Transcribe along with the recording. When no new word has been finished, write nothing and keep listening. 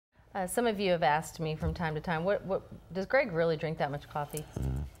Some of you have asked me from time to time, what does Greg really drink that much coffee?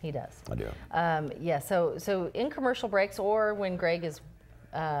 He does. I do. Yeah, so in commercial breaks or when Greg is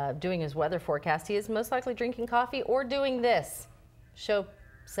doing his weather forecast, he is most likely drinking coffee or doing this. Show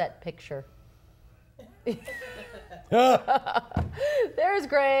set picture. There's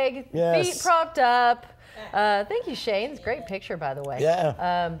Greg, yes. Feet propped up. Thank you, Shane. It's a great picture, by the way.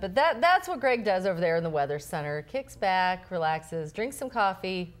 Yeah. But that's what Greg does over there in the Weather Center. Kicks back, relaxes, drinks some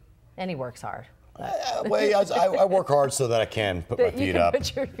coffee, and he works hard. I work hard so that I can put my feet up.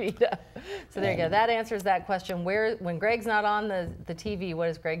 Put your feet up. So there you go. That answers that question. When Greg's not on the TV, what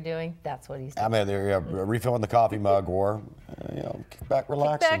is Greg doing? That's what he's doing. I'm either refilling the coffee mug or, kick back,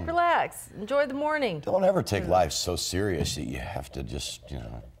 relax. Kick back, relax. Enjoy the morning. Don't ever take life so serious that you have to just,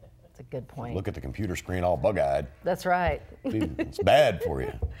 That's a good point. look at the computer screen all bug-eyed. That's right. It's bad for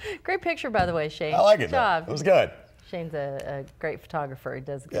you. Great picture, by the way, Shane. I like it. Good job. It was good. Shane's a great photographer. He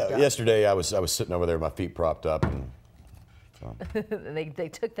does a good job. Yesterday I was sitting over there, my feet propped up, and so. they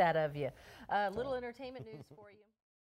took that of you. Little entertainment news for you.